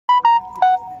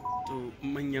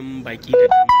manyan baki da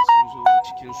dama sun zo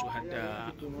cikinsu har da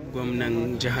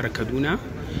gwamnan jihar Kaduna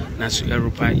Nasu yan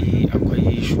Rufa'i,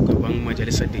 akwai shugaban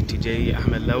majalisar dattijai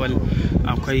Ahmed Lawal,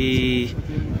 akwai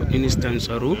ministan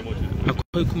tsaro,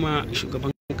 akwai kuma shugaban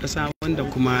kasa wanda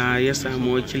kuma ya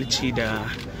samu wakilci da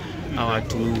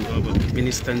wato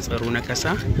ministan tsaro na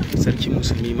kasa. Sarkin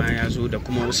musulmi ma ya zo da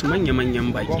kuma wasu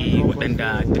manya-manyan baki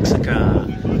waɗanda duk suka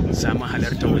samu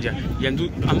halartar wajen. Yanzu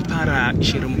an fara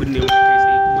shirin binnewa kai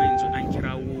tsaye, kuma yanzu an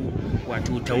kirawo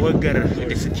wato tawagar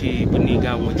da suke binne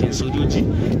gawakin sojoji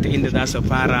ta inda za su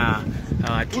fara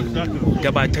wato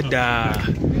gabatar da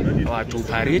wato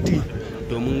fareti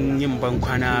domin yin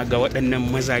bankwana ga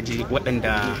waɗannan mazaje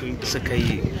waɗanda suka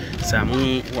yi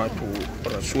samu wato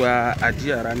rasuwa a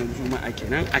jiya ranar juma'a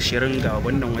kenan 20 ga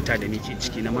wannan wata da muke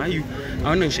ciki na mayu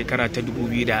a wannan shekara ta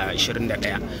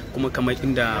 2021. kuma kamar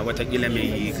inda watakila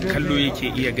mai kallo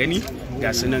yake iya gani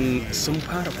ga sunan sun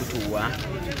fara fitowa.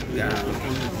 Ga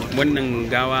wannan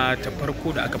gawa ta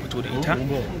farko da aka fito da ita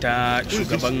ta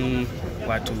shugaban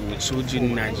wato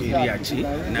sojin Najeriya ce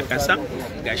na ƙasa,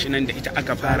 gashi nan da ita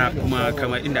aka fara, kuma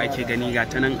kamar inda ake gani ga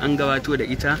ta nan an gabato da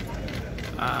ita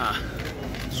a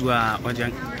zuwa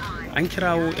wajen. An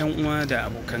kirawo 'yan uwa da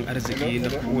abokan arziki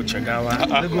na kowace gawa.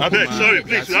 Sorry,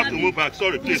 please, you have to move back.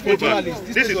 Sorry, please move back.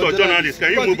 This is for journalists.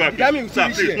 Can you move back?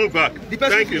 Sir, please move back.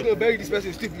 Thank you.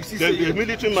 The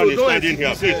military man is standing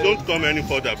here. Please don't come any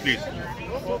further, please.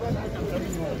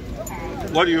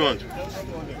 What do you want?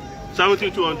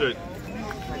 7200.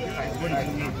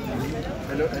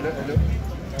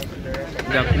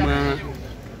 Ga kuma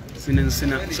sun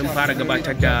fara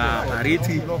gabatar da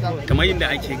fareti kamar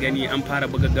yadda ake gani, an fara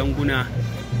buga ganguna,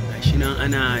 gashi nan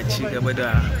ana ci gaba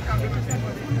da.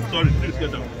 Sorry, please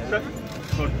get down.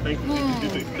 Sorry, thank you.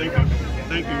 Thank you.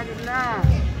 Thank you.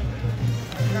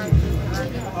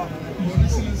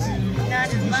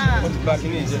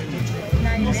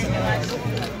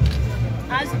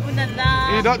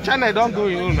 You don't, China don't go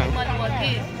in now.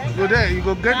 Go there, you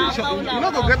go get the shot. You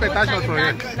not go get better shot from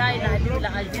here.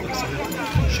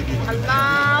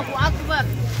 Allahu Akbar.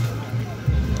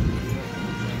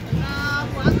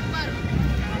 Allahu Akbar.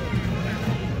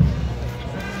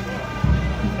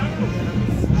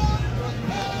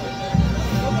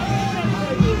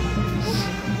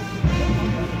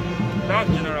 That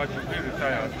general should be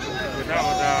retired. Without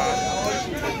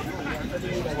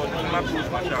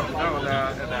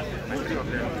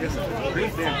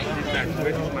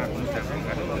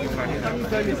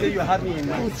You say you have me in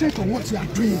mind. Concentrate on what you are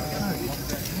doing.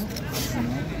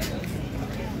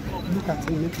 Look at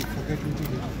me, make you forget what you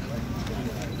do.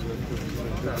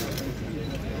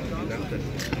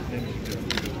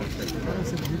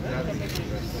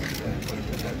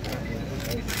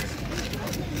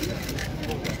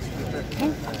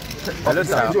 Hello,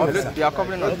 sir. You are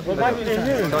covering us.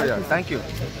 Sorry, thank you.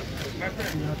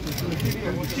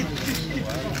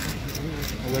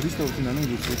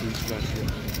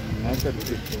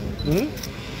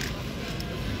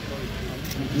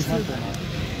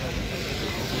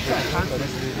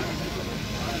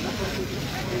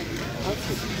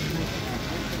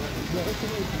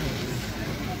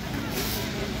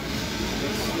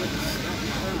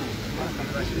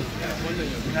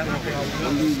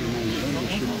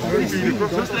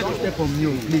 Don't step on me,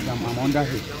 please. I'm under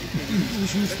here. You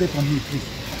should step on me, please.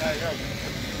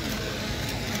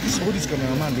 So this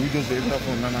cameraman, do we just get that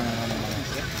from? No.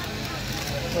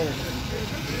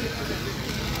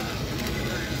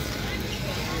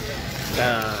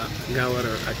 Gawar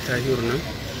attahir nan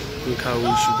in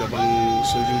kawo shugaban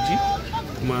sojoji,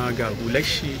 kuma ga hular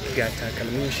shi, ga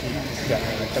takalmin shi, ga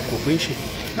takobin shi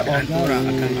da an dora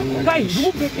akan. Guys,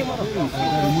 remove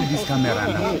this camera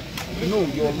now. No,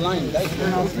 you're blind.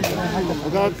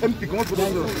 That's empty. Come on, put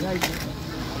on. Look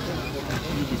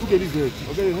at this head.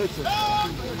 Okay, your head, sir.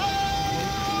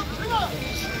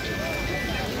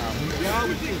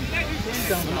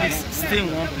 stay in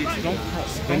one place. Don't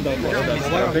cross. Bend down.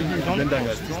 Bend down.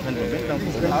 You're still standing. Bend down.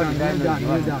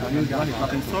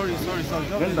 Sorry.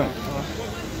 Bend down.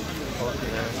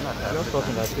 Just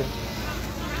talking like this.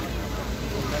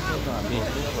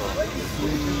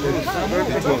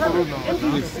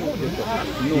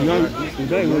 You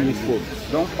don't even use phone.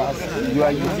 Don't pass. You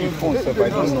are using phone, so I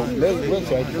don't know. Where's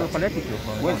your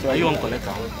ID? Are you on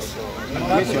collector?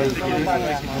 Where is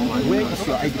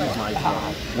your ID?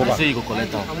 I say you go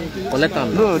collector. Collector.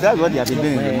 No, that's what they have been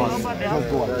doing in the mosque. Just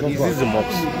go out. This is the mosque.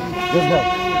 Just go out.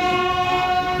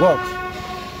 Go out.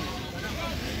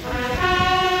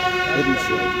 Let me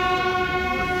see.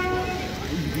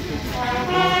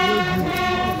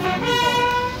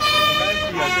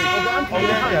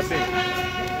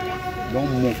 Don't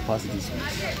move past this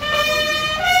place.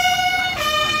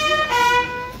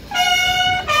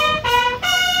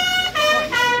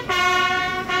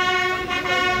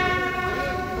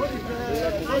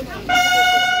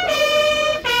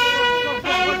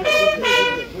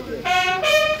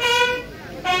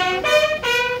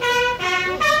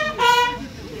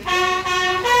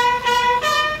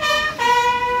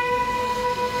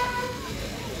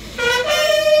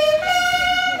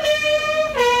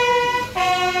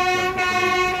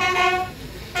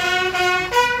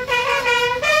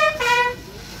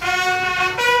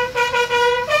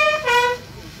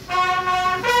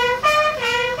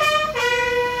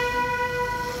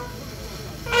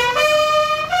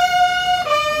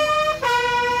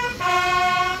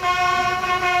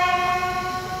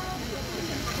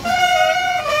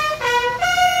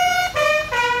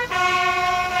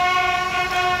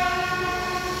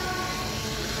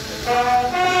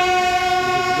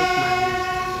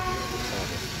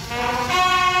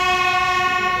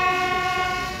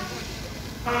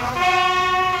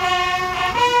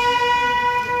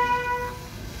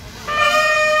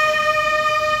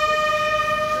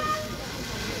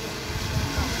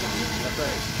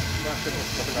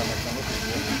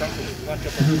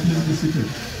 Please be seated.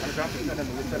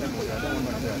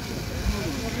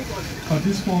 At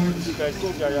this point,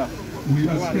 we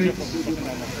expect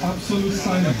absolute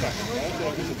silence.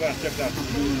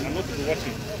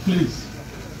 Please.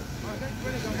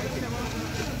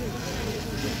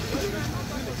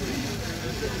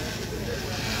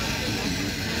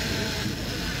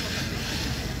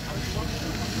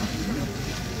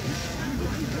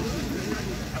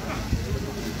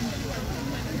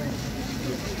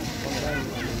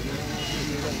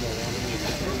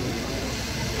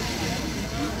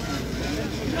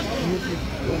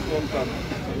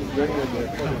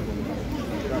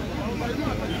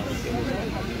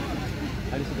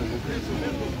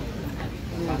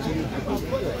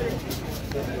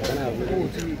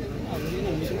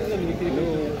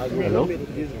 Hello?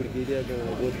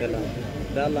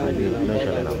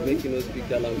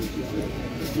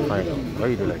 Fine. Why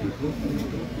you do like this?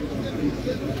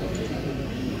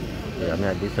 Yeah, I mean,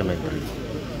 at this cemetery.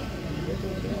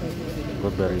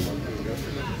 Goodberry.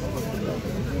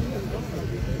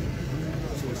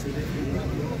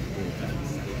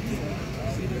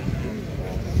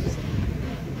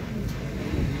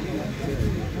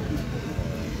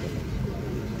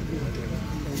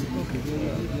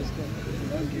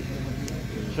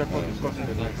 Check what is costing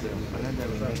the next year, and then they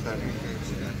will next time.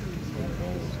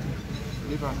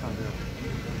 Leave us out there.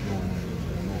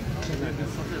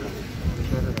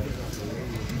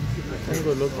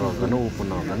 Oh, can open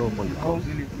now, can open the call.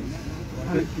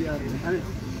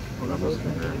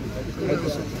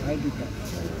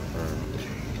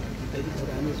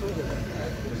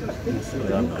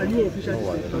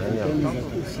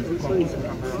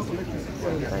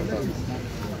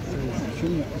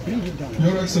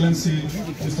 Your Excellency,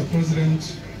 Mr. President,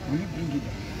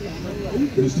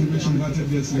 distinguished invited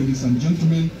guests, ladies and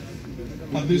gentlemen,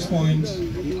 at this point,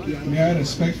 may I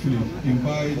respectfully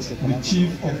invite the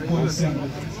Chief of Police and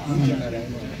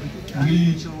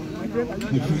read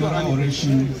the funeral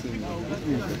oration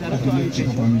of the late Chief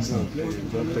of Army Staff. The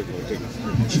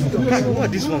Chief of Police. What are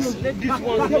these ones?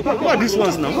 What are these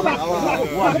ones now?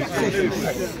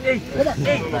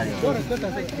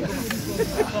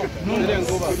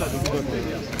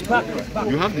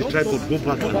 You have the tripod, go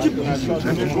back and keep this.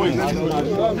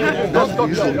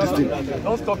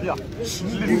 Don't stop here.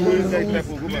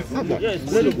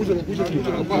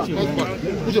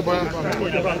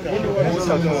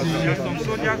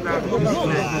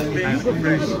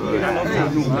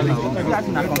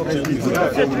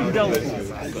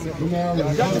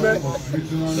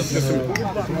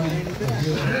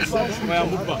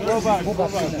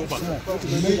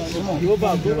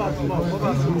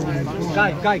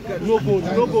 Guy, no go,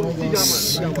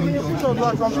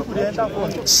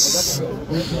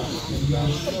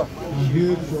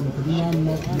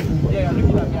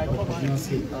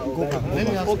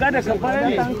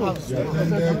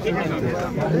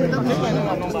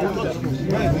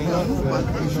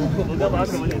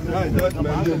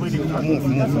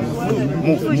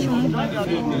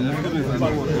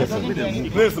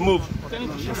 Please move.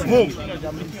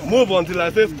 Move until I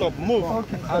say stop. Move.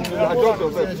 And adjust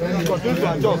yourself. Continue to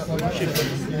adjust.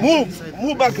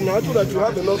 Move back now so that you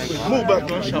have enough space. Move back.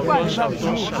 Don't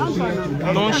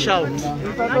shout.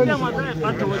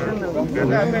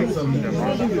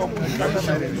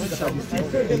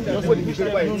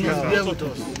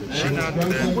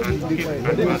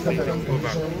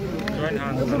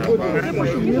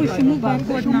 People should move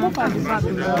backward now.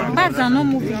 Bats are not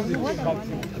moving.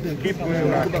 Keep going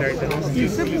back.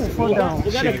 People fall down.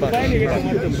 Shift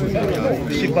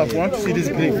back. Want to see this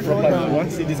grave properly. Want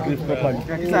to see this grave properly.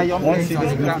 Want to see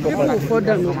this grave properly. People fall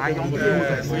down.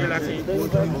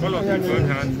 All of you join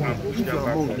hands and push them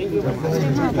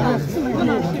back.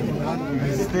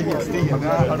 Stay here.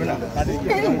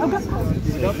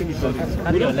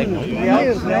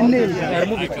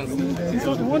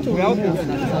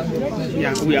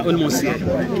 Yeah, we are almost here.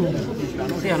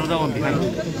 See another one behind.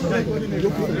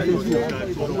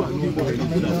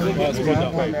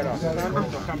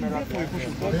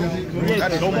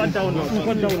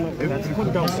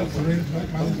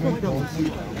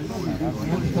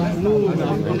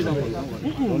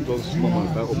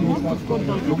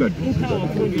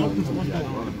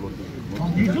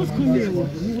 You just come here.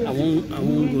 I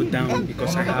won't go down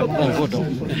because I have go down.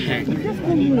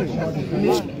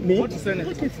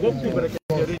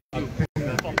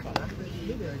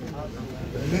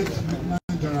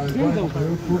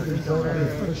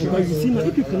 Because you see now,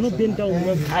 if you cannot bend down,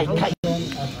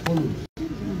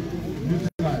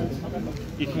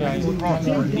 If you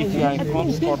are in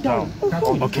front, squat down.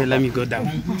 Okay, let me go down.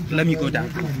 Let me go down.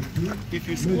 If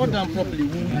you squat down properly,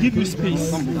 we'll give you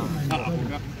space.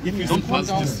 If you Don't squat pass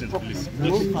down this, properly, please.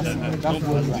 don't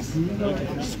pass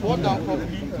this. Squat down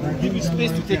properly, we'll give you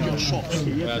space to take your shot.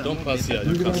 Don't pass here.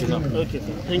 You can sit down. Okay,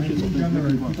 thank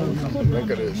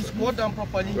you. Squat down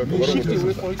properly, we'll shift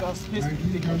away for you to have space to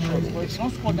take your shot. But if you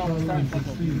don't squat down, stand in front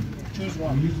of you. Choose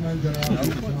one.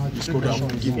 Just go down.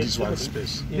 Give this one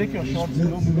space. Take your shot,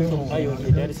 don't move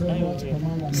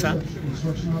forward. Sir?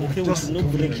 Just no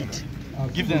break it.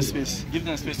 Give them space. Give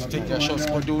them space to take their shots,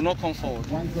 but they will not come forward.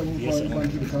 Yes,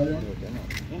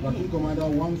 Platoon Commander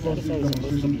 146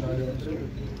 Demonstration Battalion,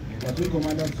 Platoon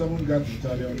Commander 7 Guard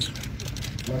Battalion,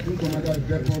 Platoon Commander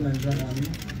Depot Nigerian Army,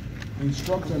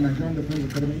 Instructor Nigerian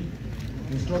Defense Academy,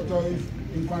 Instructor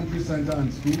Infantry Center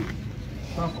and School,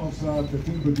 Staff Officer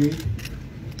 13 Brigade,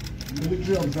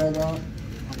 Military Observer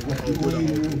of the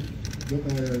OAU,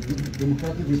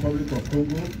 Democratic Republic of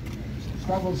Congo,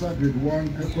 Staff Officer Grade 1,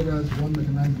 Headquarters 1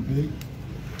 Mechanized Brigade,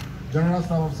 General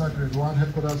Staff Officer Grade 1,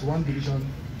 Headquarters 1 Division.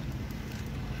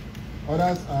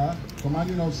 Others are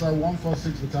Commanding Officer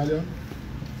 146 Battalion,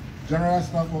 General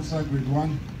Staff Officer Grade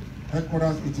 1,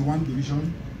 Headquarters 81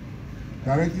 Division,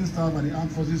 Directing Staff at the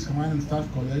Armed Forces Command and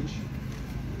Staff College,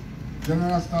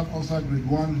 General Staff Officer Grade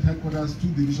 1, Headquarters 2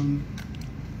 Division,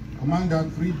 Commander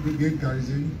 3 Brigade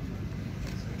Garrison,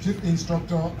 Chief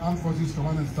Instructor, Armed Forces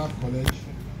Command and Staff College,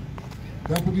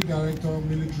 Deputy Director,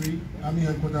 Military, Army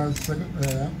Headquarters,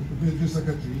 Military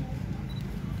Secretary,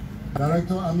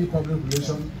 Director, Army Public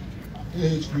Relations,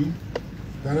 AHP,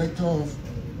 Director of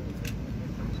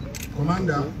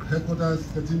Commander, Headquarters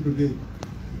 13 Brigade.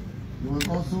 He was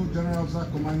also General Officer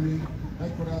Commanding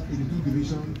Headquarters 82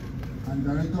 Division and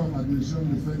Director of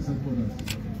Administration Defense Headquarters.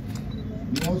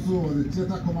 He also was a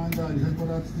Theater Commander at the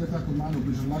Headquarters Theater Command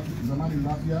Operation Zaman in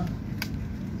Lafia,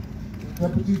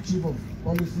 Deputy Chief of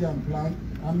Policy and Plan,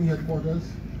 Army Headquarters,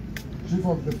 Chief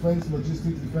of Defense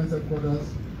Logistics Defense Headquarters,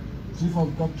 Chief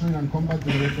of Doctrine and Combat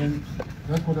Development,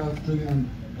 Headquarters Training and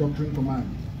Doctrine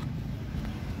Command.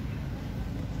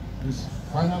 His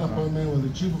final appointment was the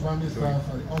Chief of Army Staff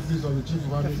at the Office of the Chief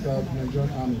of Army Staff, Nigerian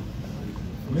Army.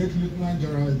 Late Lieutenant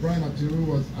General Ibrahim Atiru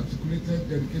was articulated,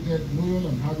 dedicated, loyal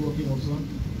and hardworking officer.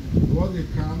 He was a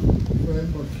calm,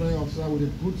 firm but fair officer with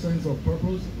a good sense of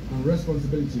purpose and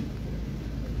responsibility.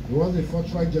 He was a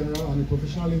forthright general and a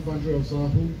professional infantry officer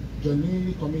who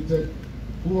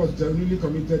was genuinely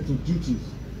committed to duties.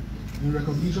 In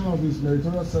recognition of his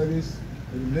meritorious service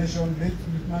in the nation, late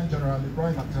Lieutenant General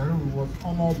Ibrahim Atiru was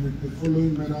honored with the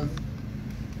following medals: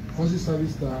 Forces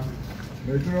Service Star,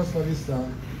 Meritorious Service Star,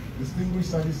 Distinguished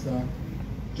Service Star,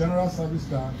 General Service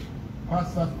Star,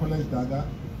 Past Staff College Dagger,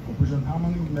 Operation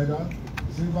Harmony Medal,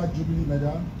 Silver Jubilee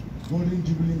Medal, Golden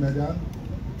Jubilee Medal,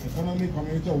 Economic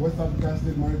Community of West African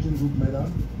State Maritime Group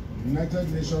Medal,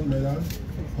 United Nations Medal,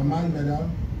 Command Medal,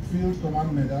 Field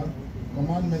Command Medal,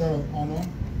 Command Medal of Honor,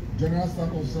 General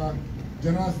Staff Officer,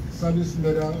 General Service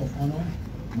Medal of Honor,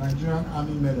 Nigerian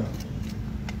Army Medal.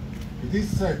 It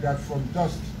is said that from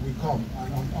dust we come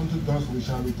and unto dust we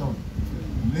shall return.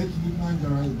 Late Lieutenant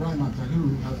General Ibrahim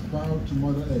Atiru has bowed to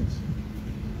Mother Earth.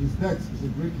 His death is a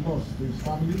great loss to his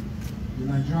family, the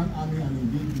Nigerian Army, and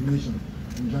indeed the nation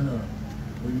in general.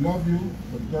 We love you,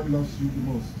 but God loves you the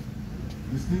most.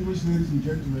 Distinguished ladies and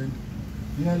gentlemen,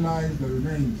 here lies the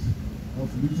remains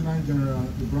of Lieutenant General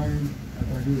Ibrahim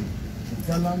Atiru, a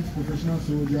gallant professional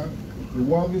soldier, a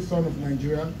worthy son of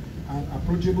Nigeria, an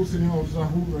approachable senior officer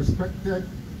who respected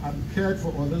and cared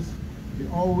for others. He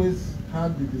always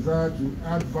had the desire to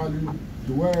add value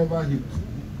to wherever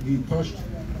he touched,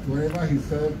 wherever he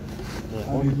served,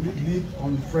 and he lived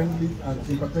on friendly and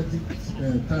sympathetic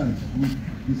terms with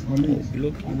his colleagues,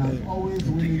 and has always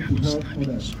willing to help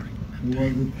others. He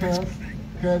was a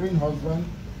caring husband,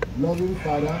 loving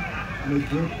father, and a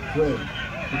great friend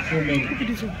to so many,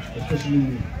 especially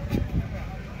me.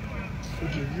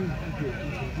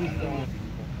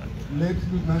 Late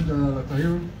Lieutenant General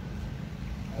Atiru,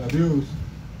 adios.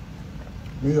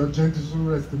 May your gentle soul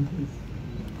rest in peace.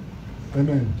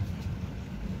 Amen.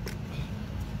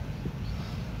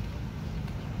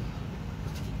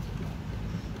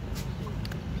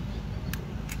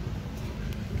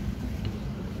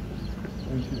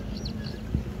 Thank you.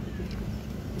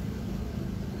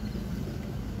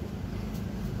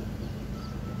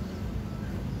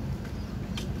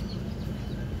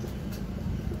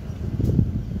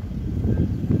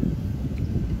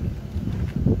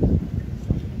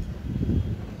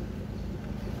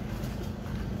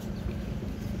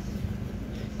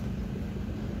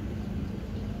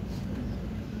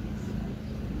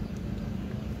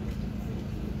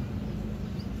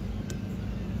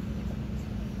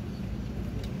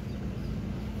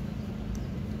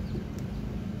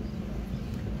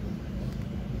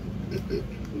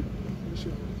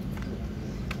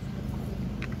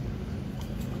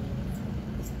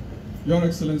 Your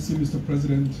Excellency, Mr.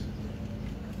 President,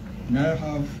 may I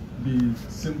have the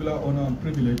singular honor and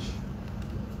privilege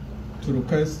to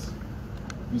request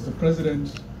Mr.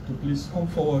 President to please come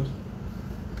forward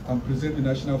and present the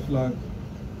national flag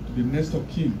to the next of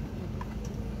kin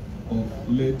of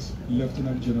late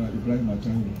Lieutenant General Ibrahim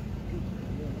Ayaune.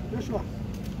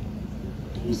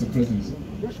 Mr. President.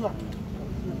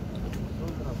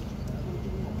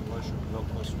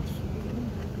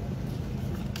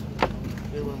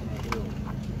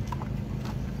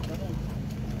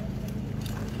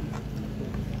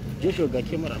 Joshua got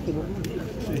camera.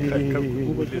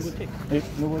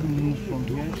 Nobody moves from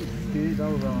here. Stay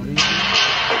down around.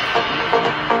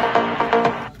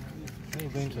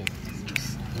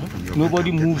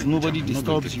 Nobody moves, nobody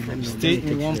disturbs you. Stay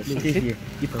in one place.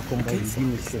 If I come by, give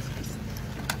me stress.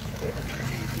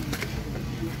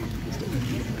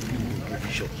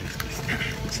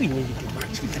 See when you get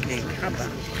back to the name. How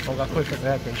about?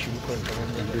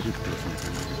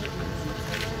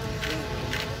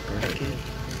 Okay.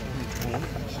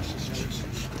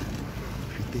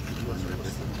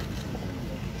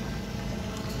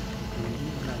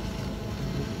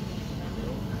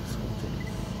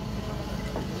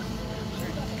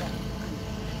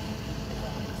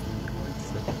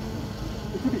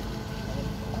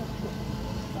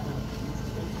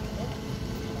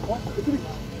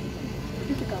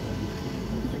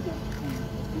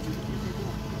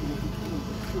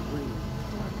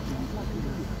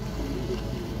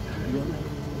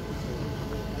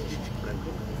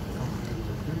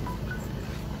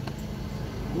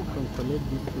 Who can collect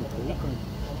these people? Who can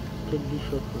take this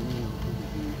shot from me?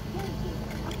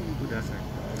 Good answer.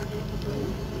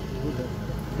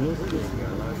 No space.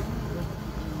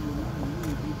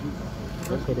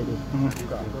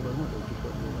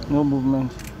 No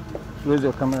movement. Raise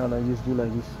your camera like this, do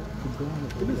like this.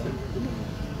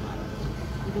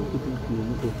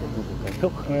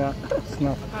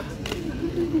 Snap.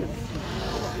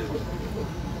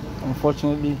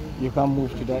 Unfortunately, you can't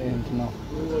move to that end now.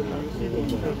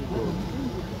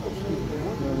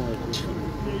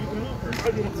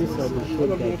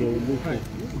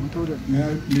 May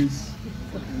I please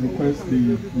request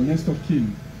the next of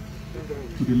kin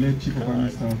to the late Chief of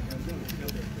Army Staff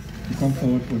to come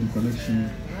forward for the collection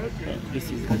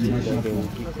of the national flag.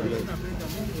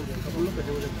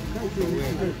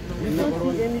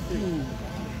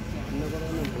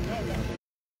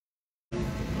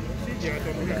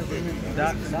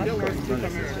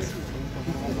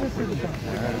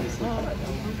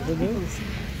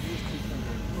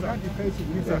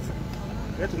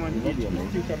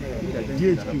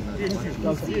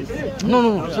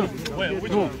 No.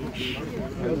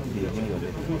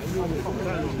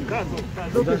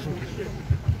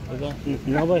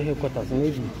 Never headquarters,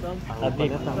 maybe. I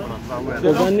beg.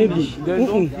 Maybe. They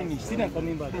don't finish. See them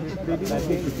coming back. They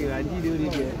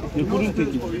couldn't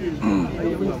take it.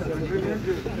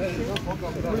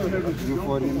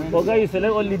 Okay, you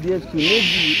select only DHQ,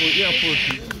 maybe or airport.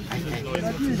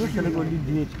 Just select only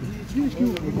DHQ.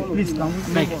 Please come.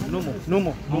 No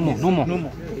more.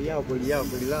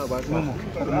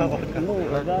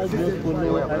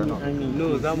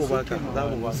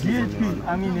 DHQ, I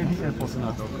mean Navy Air Force.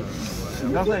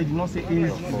 That's why I did not say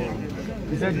AHQ.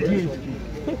 He said DHQ.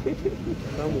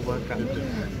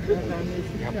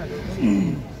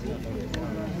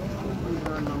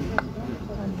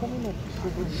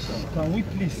 Can we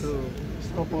please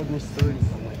stop all those stories?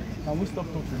 Can we stop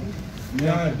talking? May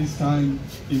I at this time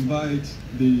invite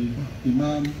the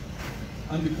Imam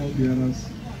and the pallbearers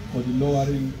for the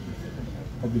lowering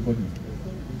of the body.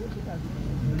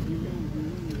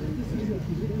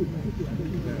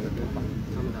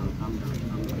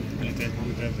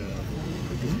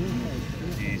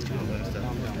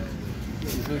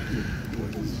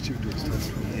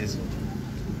 Yes.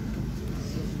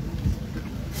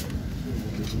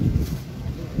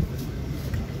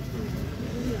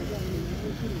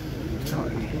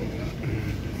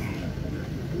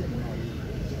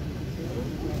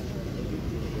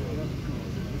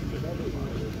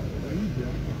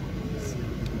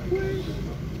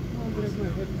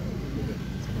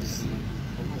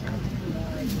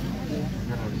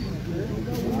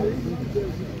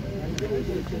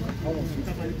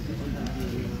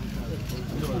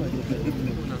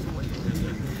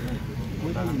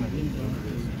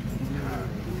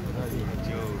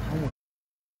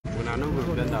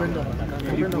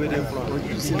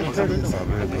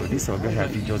 This guy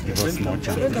have to just give us more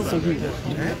chance.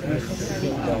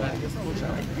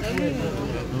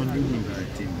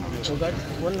 Yes,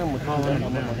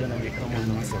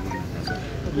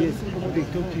 they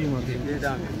talk to him again.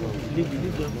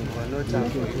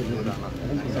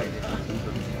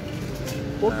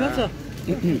 Oh, Kasa.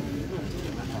 Can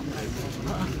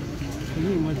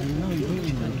you imagine now you don't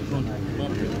even the front?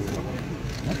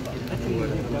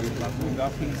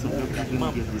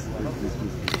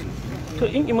 To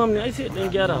in imam ne ai sai dan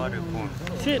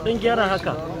gyara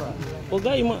haka.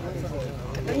 Oga imam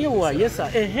dan yawa yasa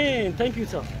thank you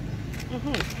sir.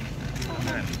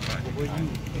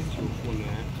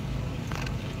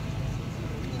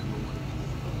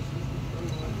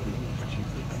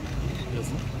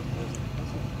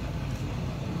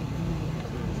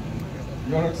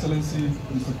 Your Excellency,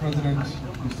 Mr. President,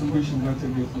 distinguished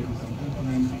invited guests, ladies and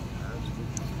gentlemen,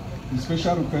 the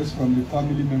special request from the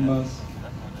family members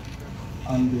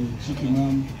and the Chief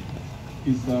Imam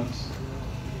is that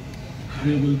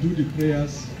they will do the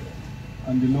prayers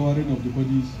and the lowering of the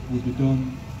bodies will be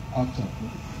done after.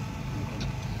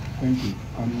 Thank you,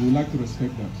 and we would like to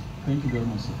respect that. Thank you very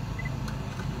much, sir.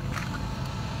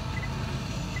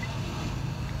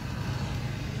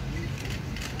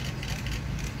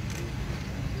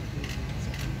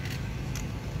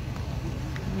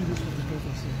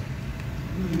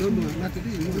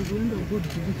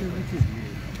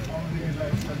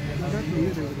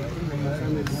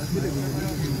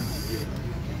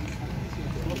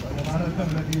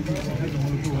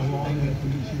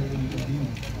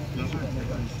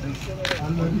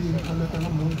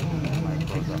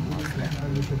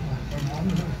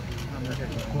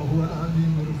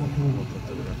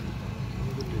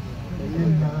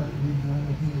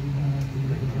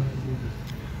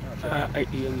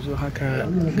 yanzu haka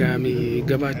ga mai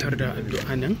gabatar da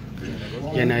addu'a nan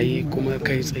yana yi kuma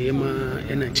kai tsaye ma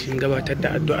yana cikin gabatar da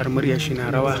addu'ar murya shi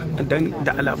na rawa dan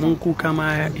da alamun kuka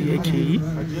ma yake yi,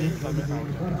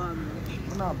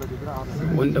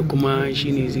 wanda kuma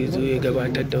shine zai zo ya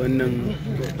gabatar da wannan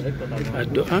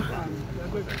addu'a.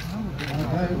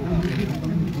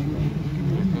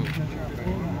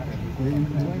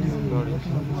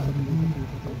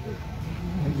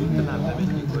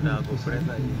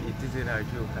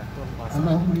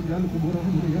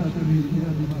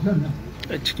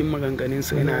 A cikin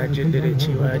maganganunsa yana jaddada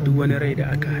cewa duk wani rai da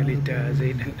aka halitta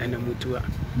zai ɗanɗana mutuwa.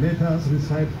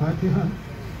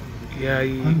 Ya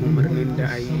yi umarnin da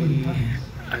a yi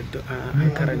addu'a a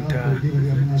karanta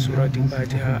suratul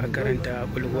Fatiha, a karanta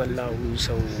qul huwallahu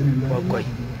sau 7.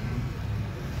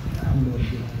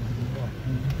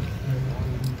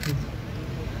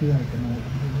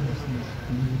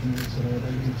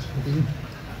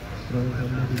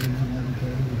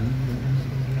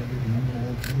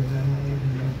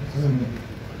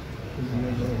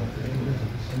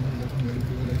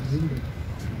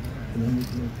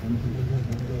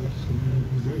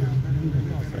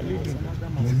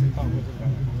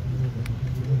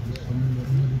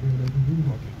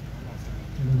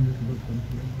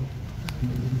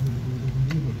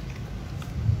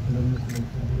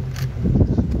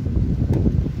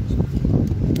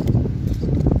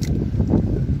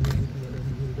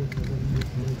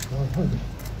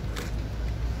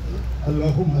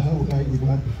 اللهم هؤلاء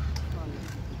عبادك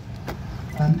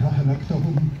أنت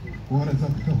خلقتهم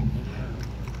ورزقتهم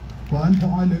وأنت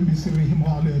عالم بسرهم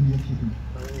وعلانيتهم،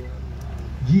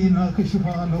 جئناك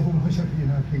شفاء لهم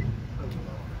فشفينا فيهم،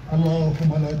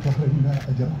 اللهم لا تحرمنا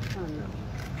أجرهم،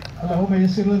 اللهم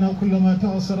يسر لنا كل ما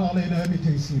تعسر علينا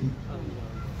بتيسير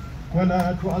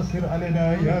ولا تعسر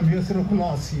علينا يا ميسر كل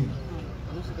عسير،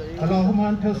 اللهم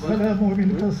أنت السلام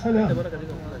ومنك السلام،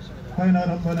 فإن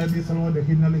ربنا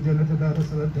بصلواتنا لجنة دار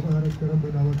السلام تبارك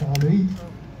ربنا وتعالى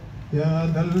يا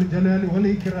ذا الجلال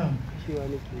والإكرام.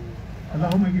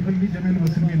 اللهم اغفر لجميع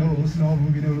المسلمين والمسلمين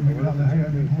والمؤمنين والمؤمنات الأحياء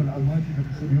منهم والأموات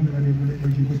بحسبهم عليهم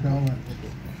ويجيب الدعوات.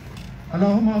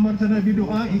 اللهم أمرتنا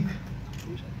بدعائك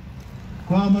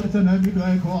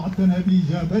ووعدتنا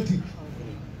بإجابتك.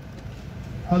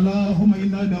 اللهم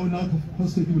إنا دعوناك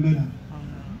فاستجب لنا.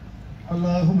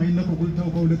 اللهم إنك قلت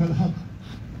وقولك الحق،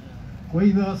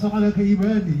 وإذا سألك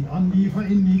عبادي عني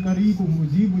فإني قريب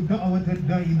مجيب الدعوة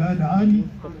الداعي إذا دعاني.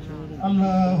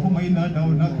 اللهم إنا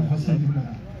دعوناك فاستجب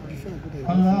لنا.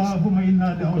 اللهم إنا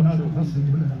دعوناك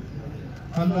فاستجب لنا.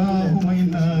 اللهم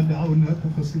إنا دعوناك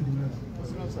فاستجب لنا.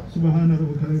 سبحان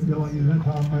ربك رب العزة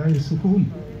عما يصفون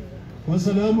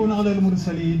وسلام على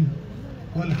المرسلين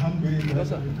والحمد لله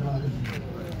رب العالمين.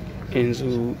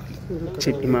 Yanzu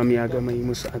Chief Imam ya gama yi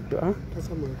musu addu'a,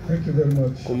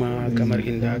 kuma kamar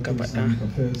inda aka faɗa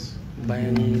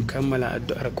bayan kammala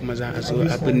addu'ar kuma za a zo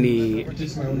a binne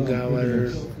gawar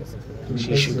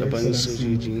shi shugaban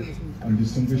sojoji.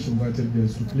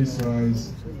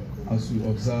 as we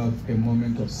observe a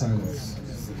moment of silence.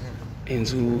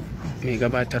 Yanzu mai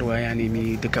gabatarwa ya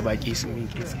nemi duka baki su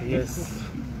miƙe tsaye. Yes.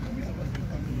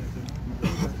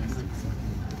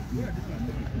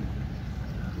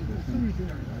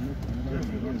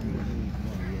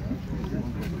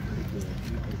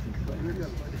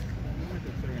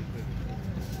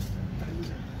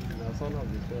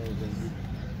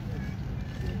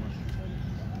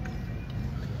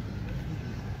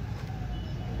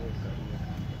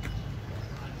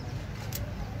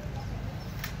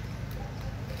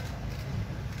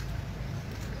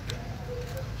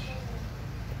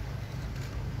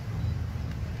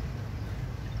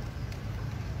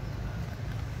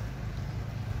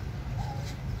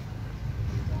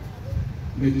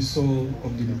 May the soul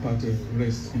of the departed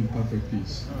rest in perfect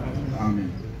peace.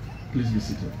 Amen. Please be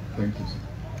seated. Thank you, sir.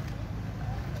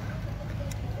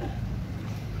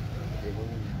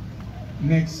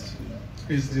 Next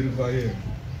is the Riviere.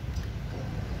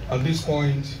 At this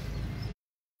point,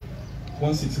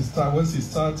 once it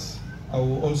starts, I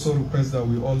will also request that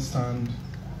we all stand,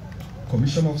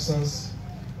 commission officers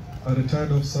and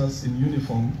retired officers in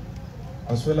uniform,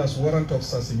 as well as warrant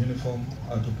officers in uniform,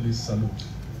 are to please salute.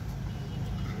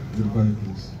 The Riviere,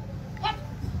 please.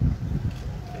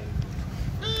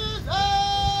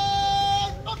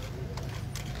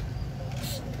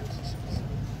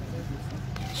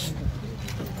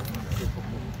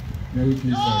 May we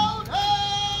please rise.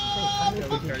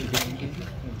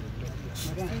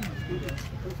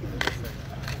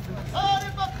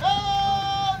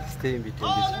 Stay in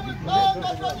between these people.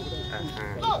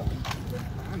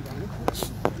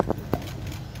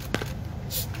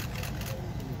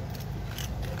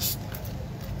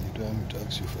 You don't want me to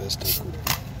ask you first,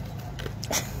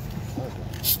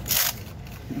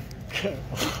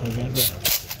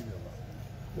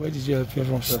 Where did you appear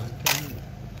from, sir?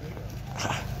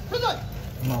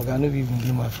 No, I cannot even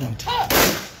be my friend.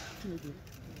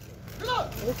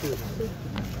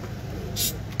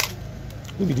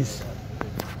 Look at this.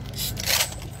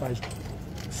 If I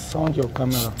sound your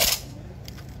camera.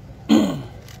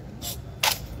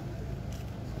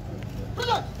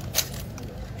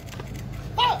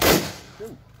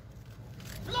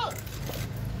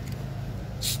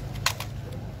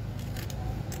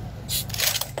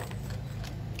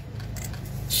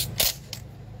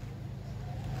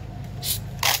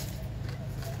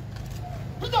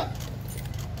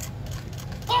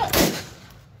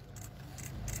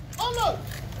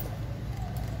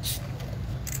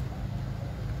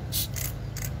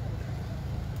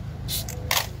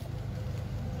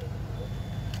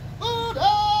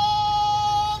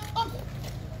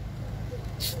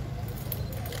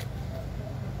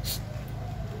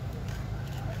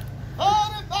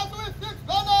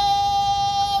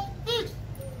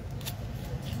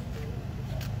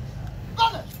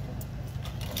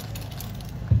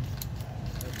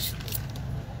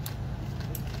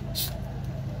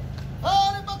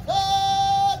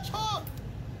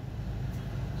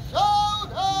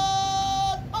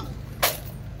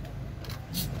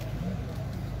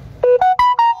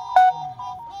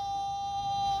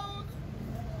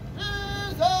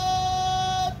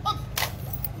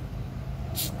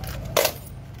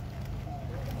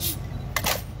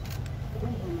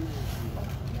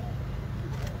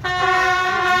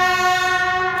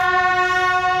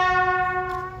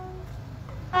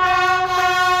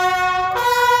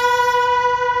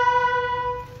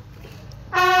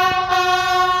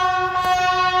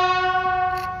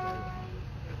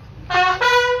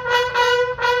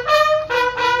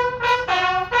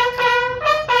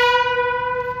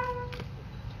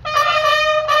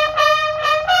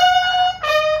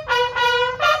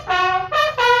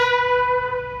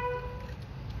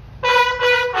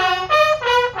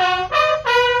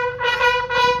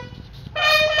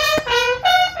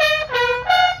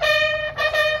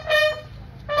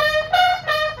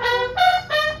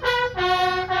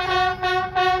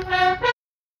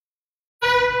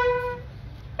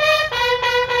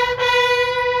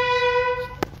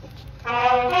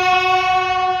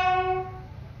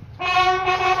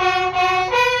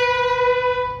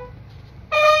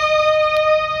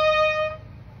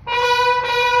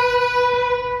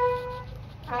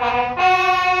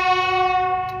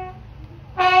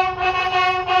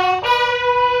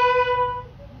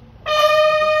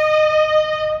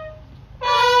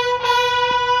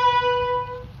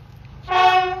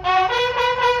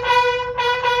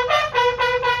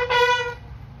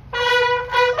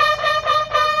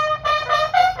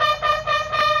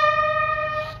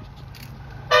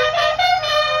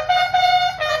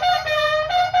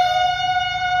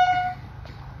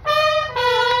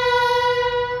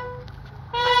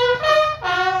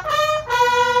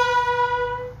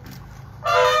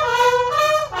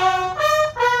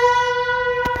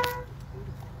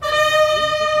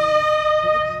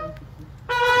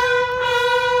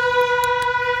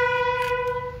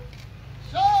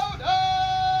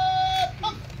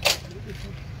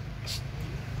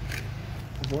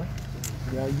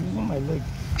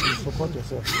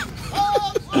 support yourself.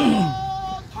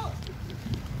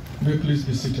 May you please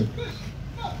be seated.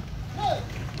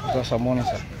 That's a morning,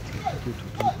 sir.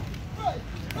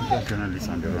 Journalists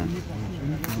on the run.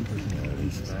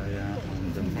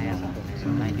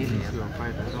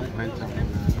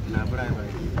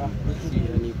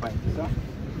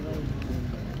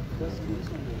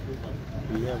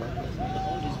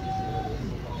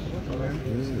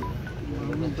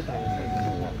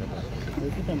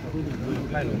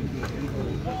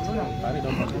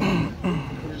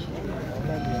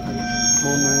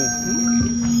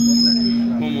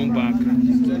 Move back.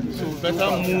 So better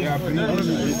move.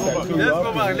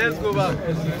 Let's go back.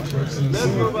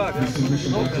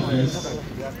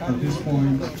 At this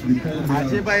point,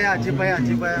 the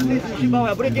we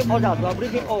are breaking order. We are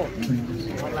breaking all.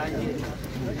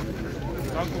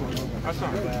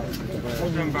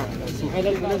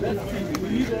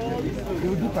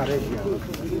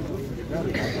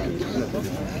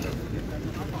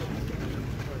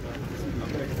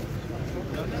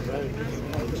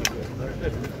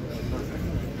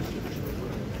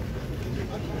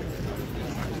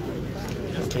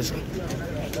 Okay, sir.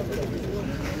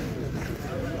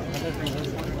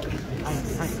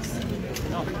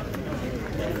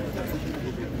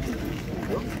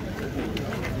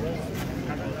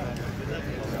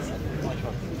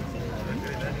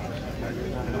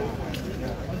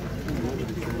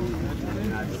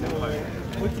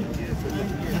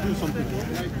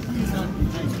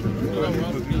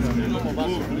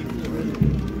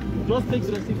 Just take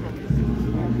dressing from this.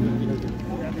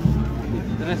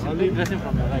 Dressing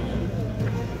from your right.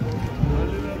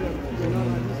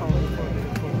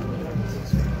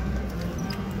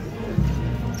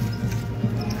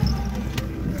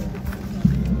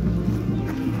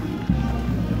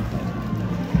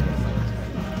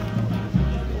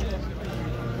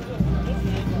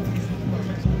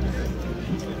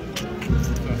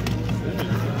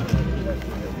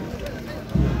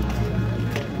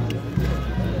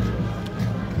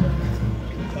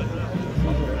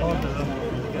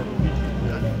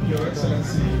 Your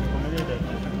Excellency,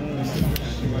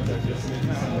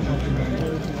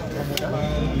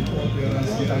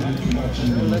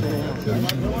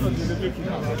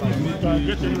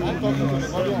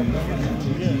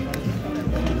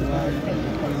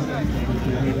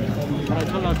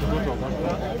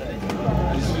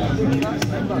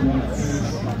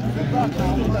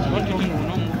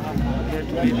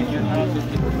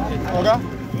 Oga,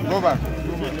 go back.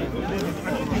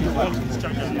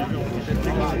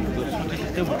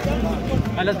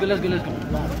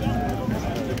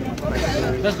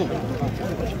 Let's go.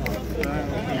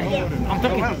 I'm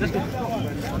talking. Let's go.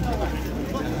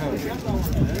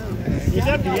 Is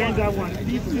that behind that one?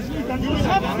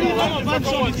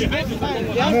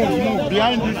 Move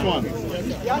behind this one.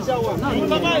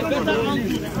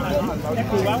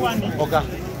 Okay.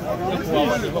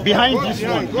 Behind this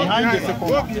one. Behind the second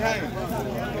one.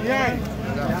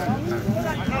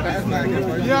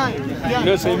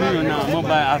 No, say me now.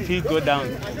 Mobile, I feel go down.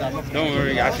 Don't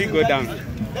worry, I feel go down.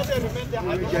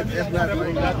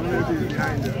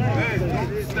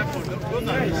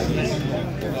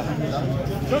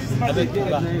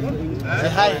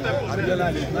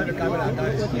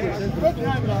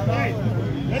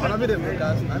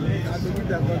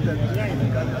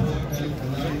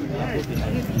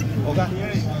 Okay.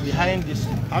 Behind this.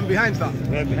 I'm behind, sir.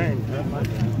 We are behind.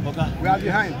 Okay. We are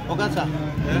behind. Okay, sir.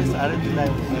 Let's arrange the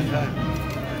line.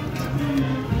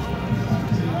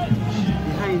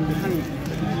 Behind.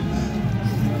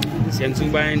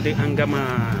 Yanzu bayan duk an gama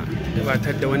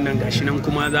gabatar da wannan gashi nan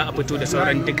kuma za a fito da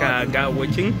sauran duka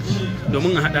gawakin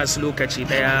domin a haɗa su lokaci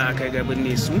ɗaya a kai gabin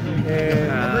ne su.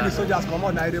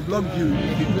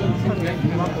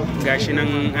 Gashi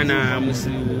nan ana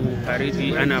musu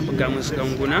fariji, ana buga musu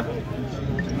ganguna.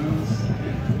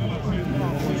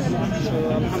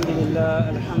 Alhamdulillah.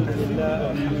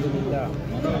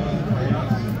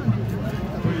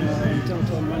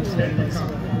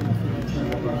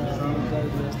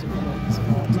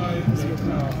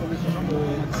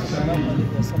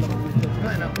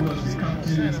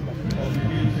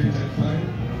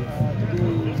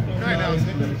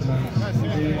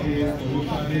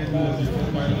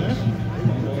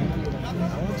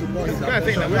 I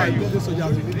think that where you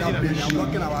soldiers with that plane, I'm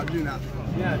blocking our view now.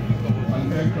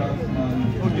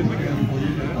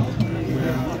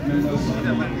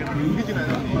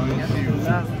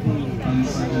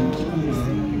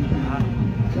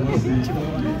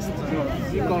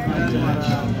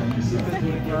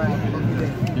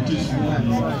 It is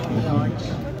one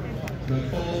that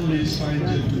all these fine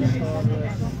gentlemen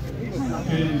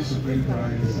pay the supreme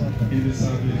price in the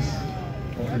service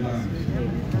of the land.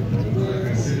 Like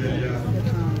I said earlier,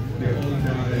 they all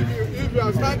died. If you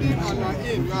are standing and you are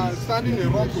in, you are standing in the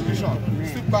wrong position.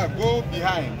 Sit back, go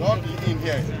behind, don't be in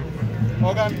here.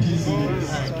 Organ, go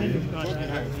behind. Go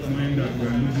behind. Knowing that we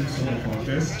are losing some of our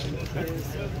best.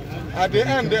 At the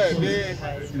end there, they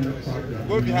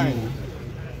go behind.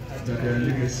 That their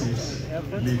legacies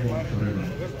live on forever.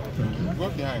 Thank you. Go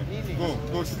behind.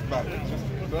 Go sit back.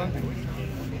 Don't.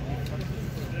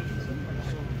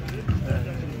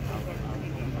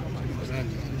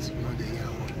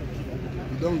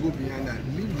 Don't go behind that.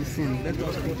 Leave the scene. Let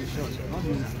us take the shot.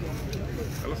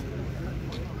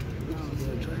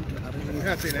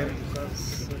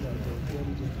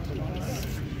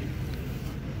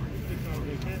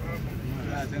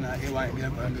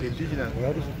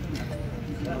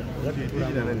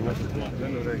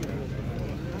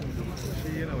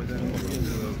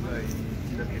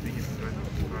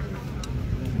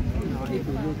 If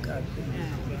you look at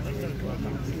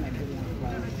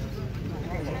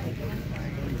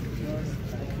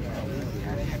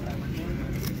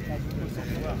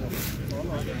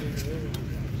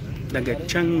daga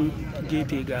can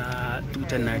gefe ga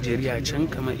tutar Najeriya can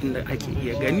kamar inda ake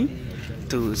iya gani,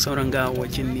 to sauran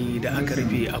gawakin ne da aka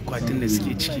rufe akwatin da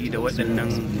suke ciki da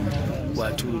waɗannan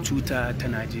wato tuta ta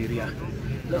Najeriya.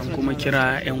 An kuma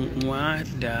kira 'yan uwa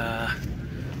da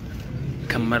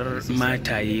kamar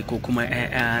mataye ko kuma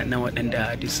 'ya'ya na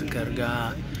waɗanda suka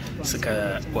riga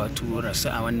suka wato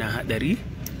rasu a wannan haɗari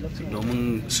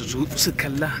domin su zo su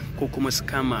kalla ko kuma su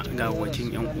kama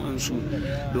gawakin 'yan uwansu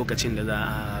lokacin da za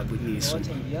a binne su.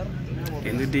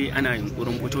 Yanzu dai ana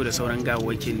yunkurin fito da sauran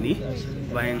gawakin ne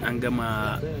bayan an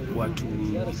gama wato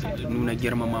nuna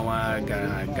girmamawa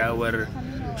ga gawar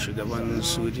shugaban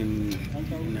sojin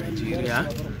Najeriya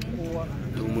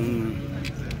domin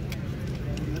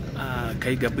a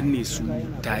kai ga binne su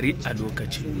tare a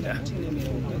lokaci guda.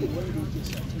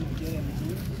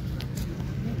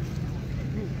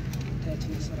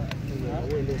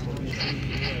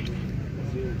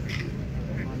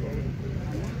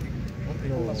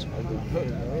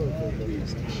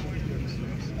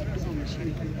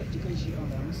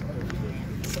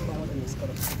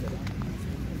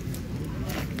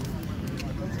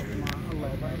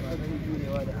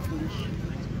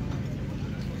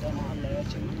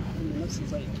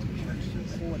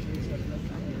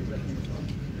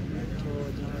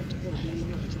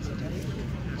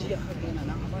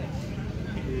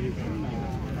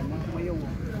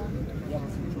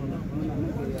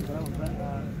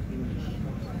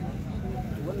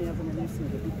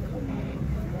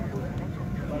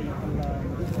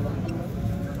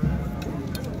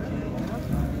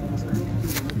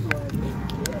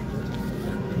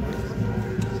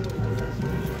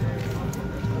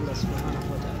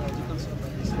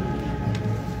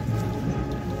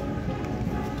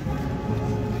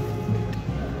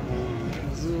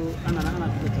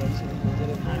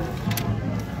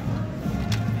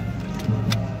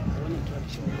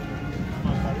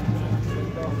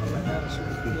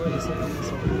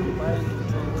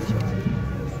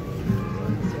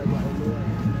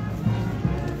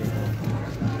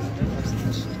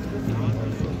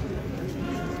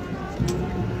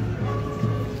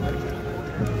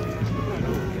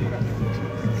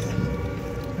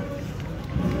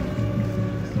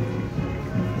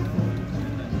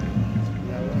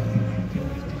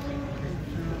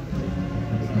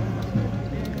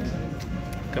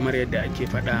 Kamar yadda ake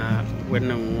faɗa,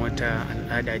 wannan wata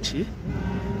al'ada ce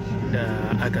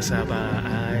da aka saba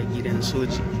a gidan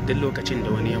soji. Duk lokacin da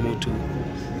wani ya mutu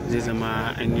zai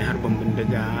zama an yi harbin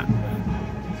bindiga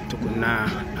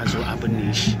tukunna a zo a binne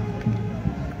shi.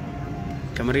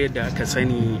 Kamar yadda aka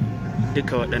sani,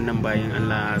 duka waɗannan bayan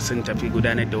Allah sun tafi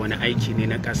gudanar da wani aiki ne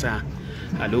na ƙasa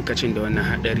a lokacin da wannan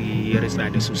haɗari ya ritsa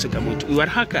da su suka mutu.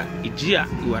 Iwar haka jiya,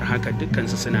 iwar haka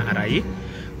dukkansu suna a raye,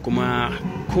 kuma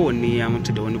kowanne ya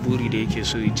mutu da wani buri da yake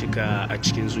so ya cika a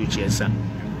cikin zuciyarsa.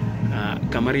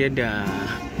 Kamar yadda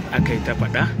aka yi ta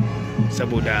faɗa,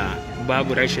 saboda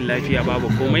babu rashin lafiya babu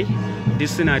komai, duk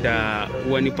suna da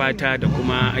wani fata da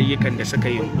kuma ayyukan da suka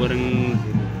yi yunkurin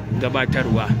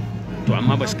gabatarwa, to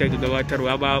amma ba su kai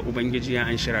gabatarwa ba. Ubangiji ya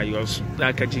anshi rayuwarsu.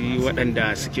 Za ka ji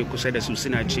waɗanda suke kusa da su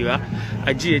suna cewa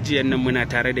a jiyan nan muna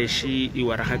tare da shi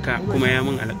iwar haka kuma ya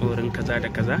mun alƙawarin kaza da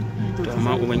kaza, to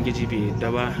amma Ubangiji bai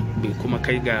yadda ba, bai kuma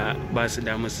kai ga ba su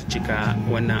damar su cika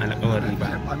wannan alƙawari ba.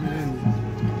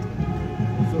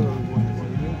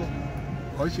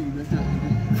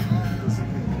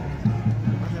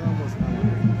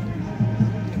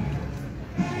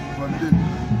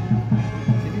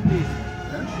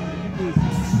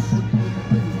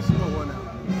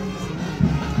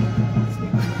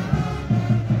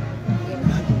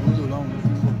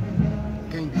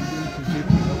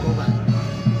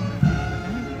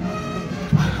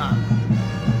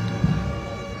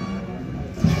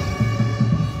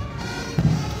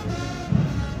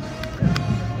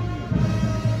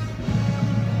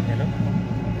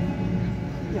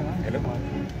 Hello.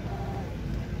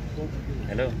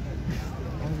 Hello.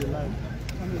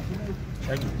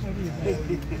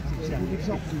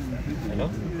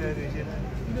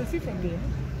 You can see from there.